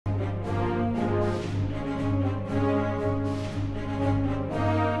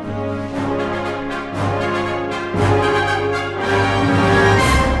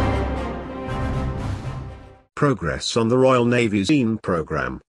progress on the Royal Navy's SEAM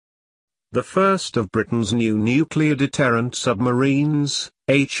program. The first of Britain's new nuclear deterrent submarines,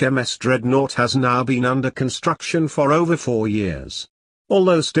 HMS Dreadnought, has now been under construction for over 4 years.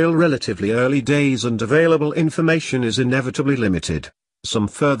 Although still relatively early days and available information is inevitably limited, some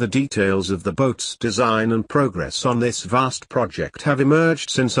further details of the boat's design and progress on this vast project have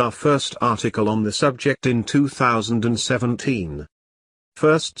emerged since our first article on the subject in 2017.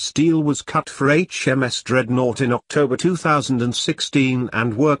 First steel was cut for HMS Dreadnought in October 2016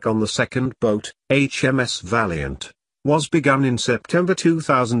 and work on the second boat, HMS Valiant, was begun in September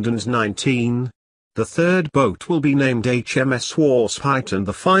 2019. The third boat will be named HMS Warspite and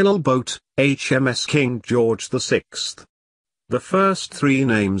the final boat, HMS King George VI. The first three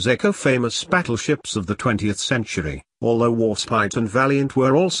names echo famous battleships of the 20th century, although Warspite and Valiant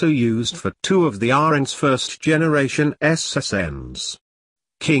were also used for two of the RN's first-generation SSNs.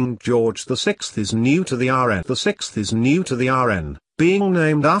 King George VI is new to the RN. The sixth is new to the RN, being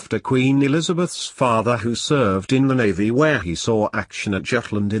named after Queen Elizabeth's father, who served in the Navy where he saw action at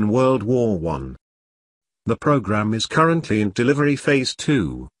Jutland in World War I. The program is currently in delivery phase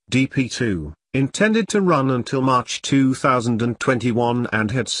 2, DP2, intended to run until March 2021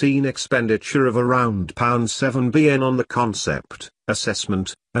 and had seen expenditure of around £7 billion on the concept,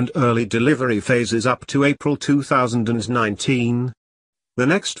 assessment, and early delivery phases up to April 2019. The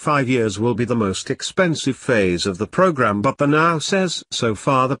next 5 years will be the most expensive phase of the program, but the Now says so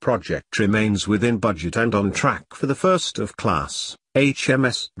far the project remains within budget and on track for the first of class,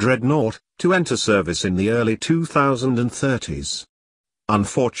 HMS Dreadnought, to enter service in the early 2030s.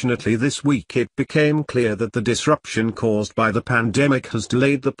 Unfortunately, this week it became clear that the disruption caused by the pandemic has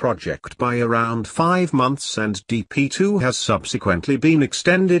delayed the project by around 5 months, and DP2 has subsequently been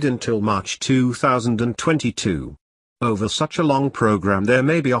extended until March 2022. Over such a long program there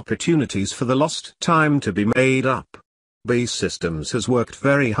may be opportunities for the lost time to be made up. BAE Systems has worked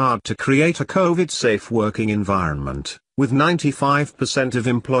very hard to create a COVID-safe working environment, with 95% of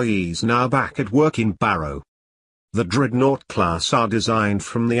employees now back at work in Barrow. The Dreadnought class are designed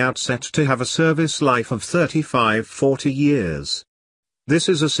from the outset to have a service life of 35–40 years. This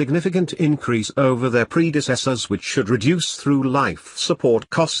is a significant increase over their predecessors, which should reduce through life support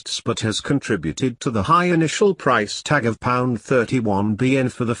costs, but has contributed to the high initial price tag of £31 billion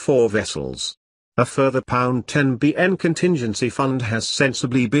for the 4 vessels. A further £10 billion contingency fund has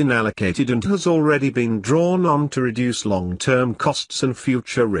sensibly been allocated and has already been drawn on to reduce long-term costs and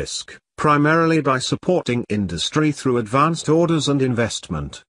future risk, primarily by supporting industry through advanced orders and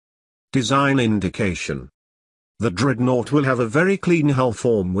investment. Design indication. The Dreadnought will have a very clean hull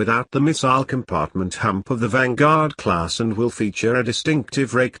form without the missile compartment hump of the Vanguard class and will feature a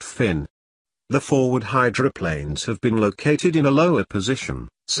distinctive raked fin. The forward hydroplanes have been located in a lower position,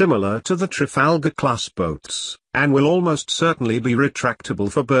 similar to the Trafalgar-class boats, and will almost certainly be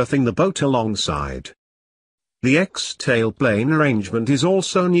retractable for berthing the boat alongside. The X-tailplane arrangement is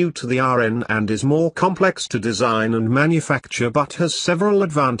also new to the RN and is more complex to design and manufacture, but has several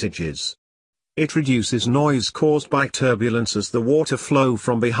advantages. It reduces noise caused by turbulence as the water flow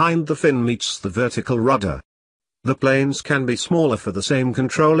from behind the fin meets the vertical rudder. The planes can be smaller for the same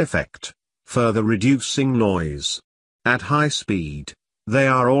control effect, further reducing noise. At high speed, they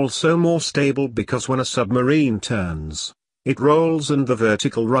are also more stable because when a submarine turns, it rolls and the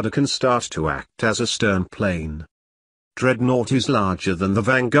vertical rudder can start to act as a stern plane. Dreadnought is larger than the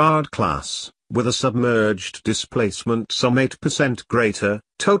Vanguard class, with a submerged displacement some 8% greater,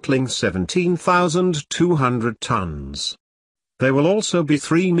 totaling 17,200 tons. They will also be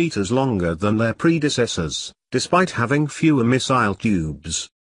 3 meters longer than their predecessors, despite having fewer missile tubes.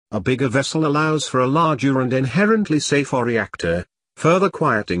 A bigger vessel allows for a larger and inherently safer reactor, further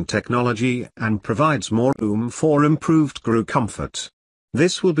quieting technology, and provides more room for improved crew comfort.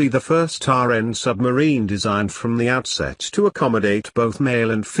 This will be the first RN submarine designed from the outset to accommodate both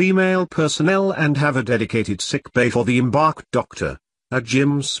male and female personnel and have a dedicated sick bay for the embarked doctor, a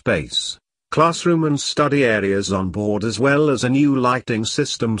gym space, classroom and study areas on board, as well as a new lighting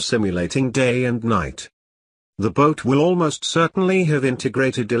system simulating day and night. The boat will almost certainly have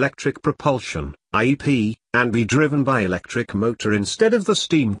integrated electric propulsion, IEP, and be driven by electric motor instead of the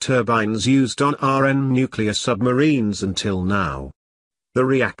steam turbines used on RN nuclear submarines until now. The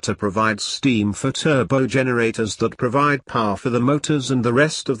reactor provides steam for turbo generators that provide power for the motors and the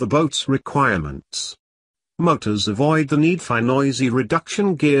rest of the boat's requirements. Motors avoid the need for noisy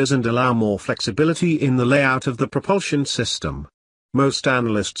reduction gears and allow more flexibility in the layout of the propulsion system. Most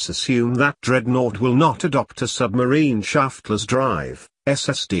analysts assume that Dreadnought will not adopt a submarine shaftless drive,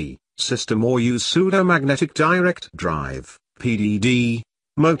 SSD, system or use pseudo-magnetic direct drive, PDD,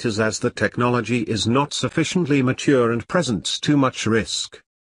 motors as the technology is not sufficiently mature and presents too much risk.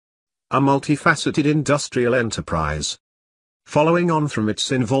 A multifaceted industrial enterprise. Following on from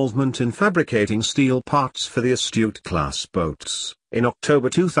its involvement in fabricating steel parts for the Astute-class boats, in October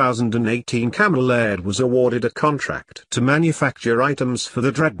 2018 Camel Laird was awarded a contract to manufacture items for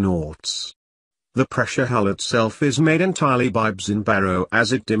the Dreadnoughts. The pressure hull itself is made entirely by HMS in Barrow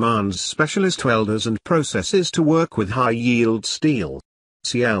as it demands specialist welders and processes to work with high-yield steel.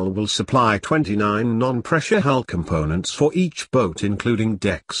 CL will supply 29 non-pressure hull components for each boat including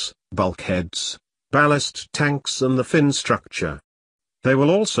decks, bulkheads, ballast tanks and the fin structure. They will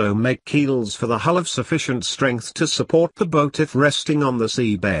also make keels for the hull of sufficient strength to support the boat if resting on the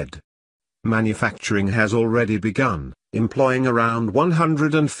seabed. Manufacturing has already begun, employing around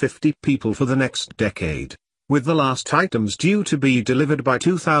 150 people for the next decade, with the last items due to be delivered by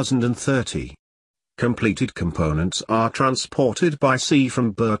 2030. Completed components are transported by sea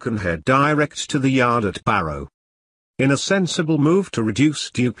from Birkenhead direct to the yard at Barrow. In a sensible move to reduce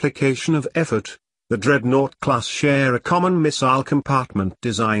duplication of effort, the Dreadnought-class share a common missile compartment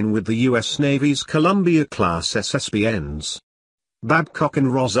design with the U.S. Navy's Columbia-class SSBNs. Babcock and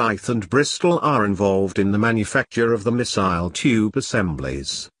Rosyth and Bristol are involved in the manufacture of the missile tube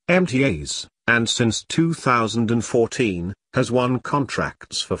assemblies, MTAs, and since 2014, has won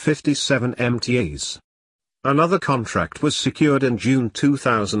contracts for 57 MTAs. Another contract was secured in June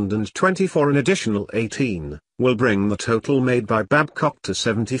 2020 for an additional 18, will bring the total made by Babcock to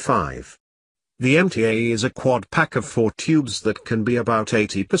 75. The MTA is a quad pack of 4 tubes that can be about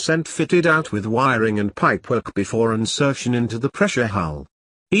 80% fitted out with wiring and pipework before insertion into the pressure hull.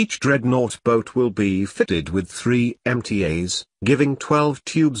 Each Dreadnought boat will be fitted with 3 MTAs, giving 12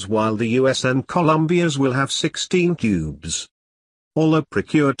 tubes while the US and Columbia's will have 16 tubes. All are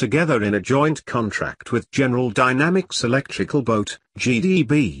procured together in a joint contract with General Dynamics Electrical Boat,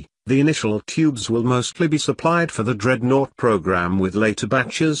 GDB. The initial tubes will mostly be supplied for the Dreadnought program with later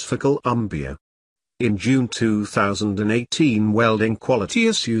batches for Columbia. In June 2018 welding quality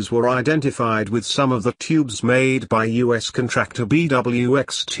issues were identified with some of the tubes made by U.S. contractor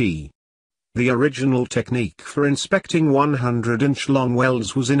BWXT. The original technique for inspecting 100-inch long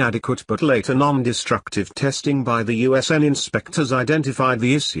welds was inadequate, but later non-destructive testing by the USN inspectors identified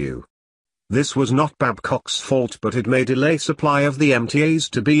the issue. This was not Babcock's fault, but it may delay supply of the MTAs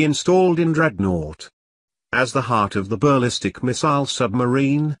to be installed in Dreadnought. As the heart of the ballistic missile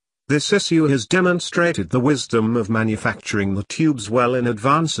submarine, this issue has demonstrated the wisdom of manufacturing the tubes well in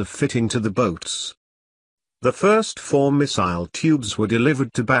advance of fitting to the boats. The first 4 missile tubes were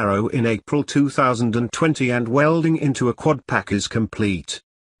delivered to Barrow in April 2020 and welding into a quad pack is complete.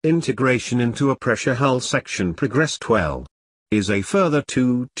 Integration into a pressure hull section progressed well. A further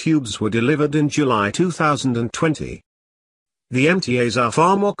 2 tubes were delivered in July 2020. The MTAs are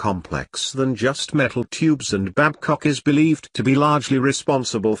far more complex than just metal tubes, and Babcock is believed to be largely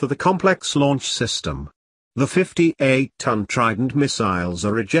responsible for the complex launch system. The 58-ton Trident missiles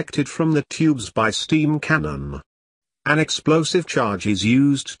are ejected from the tubes by steam cannon. An explosive charge is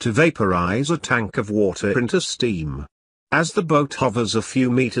used to vaporize a tank of water into steam. As the boat hovers a few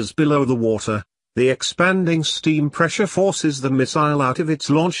meters below the water, the expanding steam pressure forces the missile out of its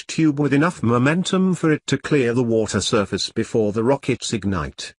launch tube with enough momentum for it to clear the water surface before the rockets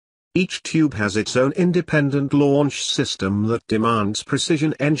ignite. Each tube has its own independent launch system that demands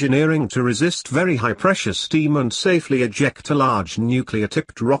precision engineering to resist very high-pressure steam and safely eject a large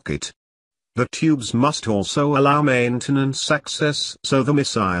nuclear-tipped rocket. The tubes must also allow maintenance access so the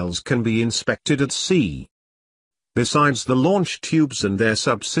missiles can be inspected at sea. Besides the launch tubes and their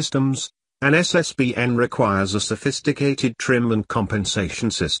subsystems, an SSBN requires a sophisticated trim and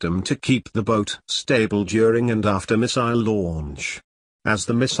compensation system to keep the boat stable during and after missile launch. As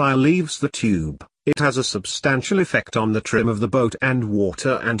the missile leaves the tube, it has a substantial effect on the trim of the boat, and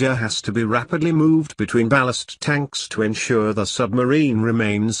water and air has to be rapidly moved between ballast tanks to ensure the submarine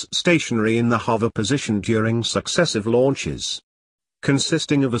remains stationary in the hover position during successive launches.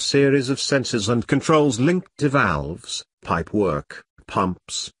 Consisting of a series of sensors and controls linked to valves, pipework,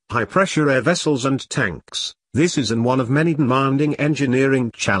 pumps, high-pressure air vessels and tanks, this is one of many demanding engineering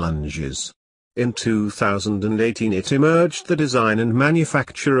challenges. In 2018 it emerged the design and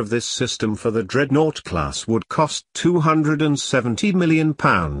manufacture of this system for the Dreadnought class would cost £270 million,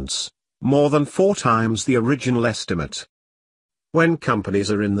 more than 4 times the original estimate. When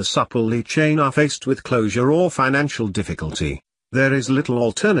companies are in the supply chain are faced with closure or financial difficulty, there is little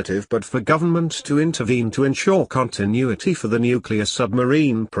alternative but for government to intervene to ensure continuity for the nuclear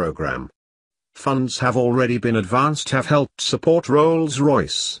submarine program. Funds have already been advanced have helped support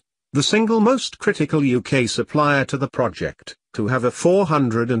Rolls-Royce, the single most critical UK supplier to the project, to have a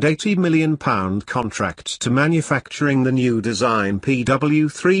 £480 million contract to manufacturing the new design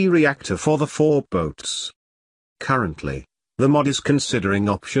PW3 reactor for the 4 boats. Currently, the MOD is considering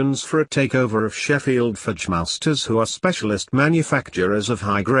options for a takeover of Sheffield Fudgemasters, who are specialist manufacturers of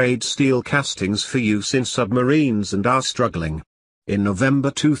high-grade steel castings for use in submarines and are struggling. In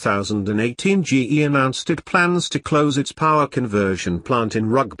November 2018, GE announced it plans to close its power conversion plant in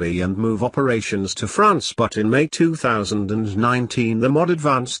Rugby and move operations to France, but in May 2019 the MOD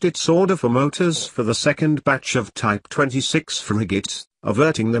advanced its order for motors for the second batch of Type 26 frigates,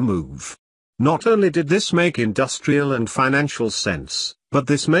 averting the move. Not only did this make industrial and financial sense, but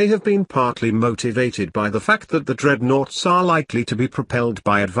this may have been partly motivated by the fact that the dreadnoughts are likely to be propelled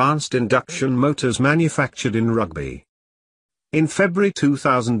by advanced induction motors manufactured in Rugby. In February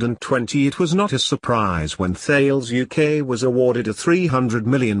 2020 it was not a surprise when Thales UK was awarded a £300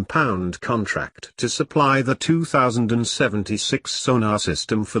 million contract to supply the 2076 sonar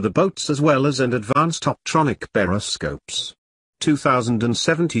system for the boats as well as an advanced optronic periscopes.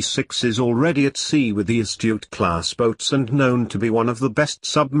 2076 is already at sea with the Astute-class boats and known to be one of the best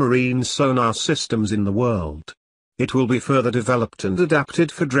submarine sonar systems in the world. It will be further developed and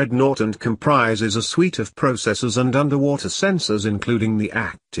adapted for Dreadnought and comprises a suite of processors and underwater sensors including the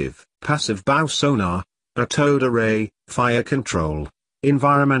active, passive bow sonar, a towed array, fire control,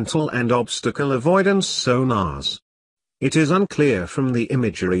 environmental and obstacle avoidance sonars. It is unclear from the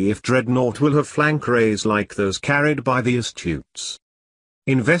imagery if Dreadnought will have flank rays like those carried by the Astutes.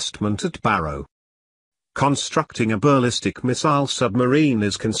 Investment at Barrow. Constructing a ballistic missile submarine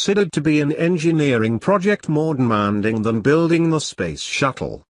is considered to be an engineering project more demanding than building the space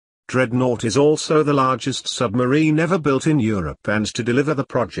shuttle. Dreadnought is also the largest submarine ever built in Europe, and to deliver the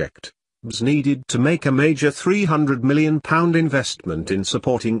project, was needed to make a major £300 million investment in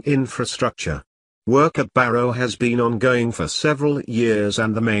supporting infrastructure. Work at Barrow has been ongoing for several years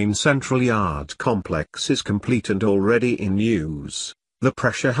and the main central yard complex is complete and already in use. The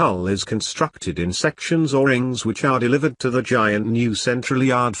pressure hull is constructed in sections or rings which are delivered to the giant new central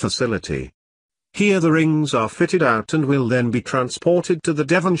yard facility. Here the rings are fitted out and will then be transported to the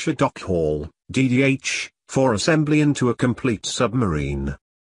Devonshire Dock Hall, DDH, for assembly into a complete submarine.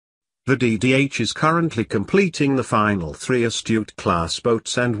 The DDH is currently completing the final 3 Astute-class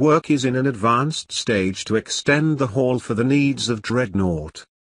boats and work is in an advanced stage to extend the hall for the needs of Dreadnought.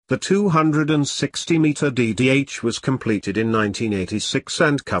 The 260-metre DDH was completed in 1986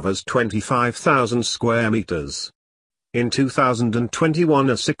 and covers 25,000 square metres. In 2021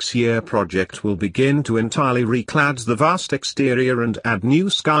 a 6-year project will begin to entirely reclad the vast exterior and add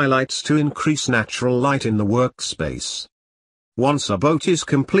new skylights to increase natural light in the workspace. Once a boat is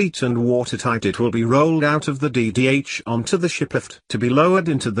complete and watertight it will be rolled out of the DDH onto the shiplift to be lowered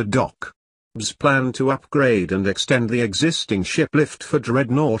into the dock. BS plan to upgrade and extend the existing shiplift for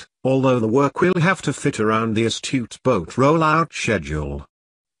Dreadnought, although the work will have to fit around the Astute boat rollout schedule.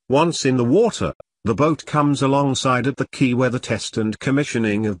 Once in the water, the boat comes alongside at the quay where the test and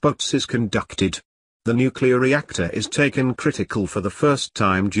commissioning of boats is conducted. The nuclear reactor is taken critical for the first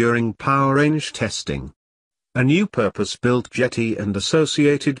time during power range testing. A new purpose-built jetty and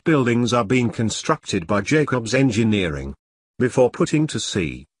associated buildings are being constructed by Jacobs Engineering. Before putting to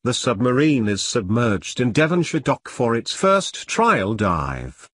sea, the submarine is submerged in Devonshire Dock for its first trial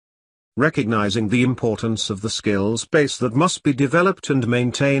dive. Recognizing the importance of the skills base that must be developed and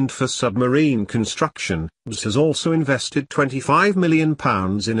maintained for submarine construction, BS has also invested £25 million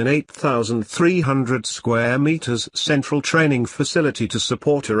in an 8,300 square metres central training facility to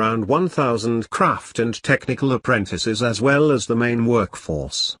support around 1,000 craft and technical apprentices as well as the main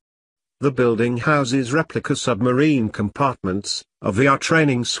workforce. The building houses replica submarine compartments, a VR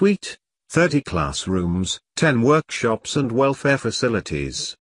training suite, 30 classrooms, 10 workshops and welfare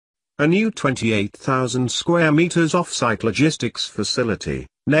facilities. A new 28,000 square meters off-site logistics facility,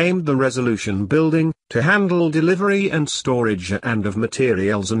 named the Resolution Building, to handle delivery and storage and of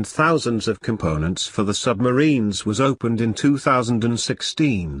materials and thousands of components for the submarines was opened in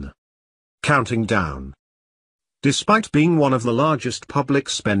 2016. Counting down. Despite being one of the largest public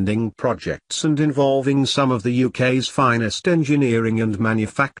spending projects and involving some of the UK's finest engineering and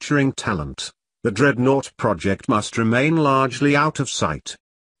manufacturing talent, the Dreadnought project must remain largely out of sight.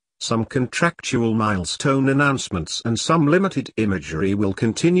 Some contractual milestone announcements and some limited imagery will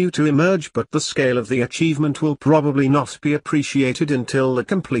continue to emerge, but the scale of the achievement will probably not be appreciated until the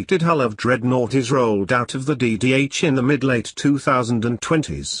completed hull of Dreadnought is rolled out of the DDH in the mid-late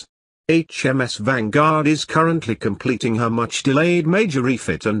 2020s. HMS Vanguard is currently completing her much-delayed major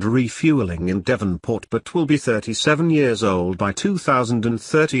refit and refueling in Devonport, but will be 37 years old by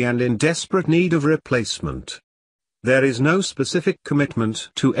 2030 and in desperate need of replacement. There is no specific commitment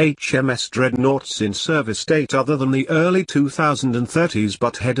to HMS Dreadnought's in-service date other than the early 2030s,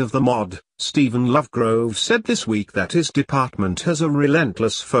 but head of the mod, Stephen Lovegrove, said this week that his department has a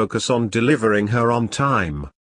relentless focus on delivering her on time.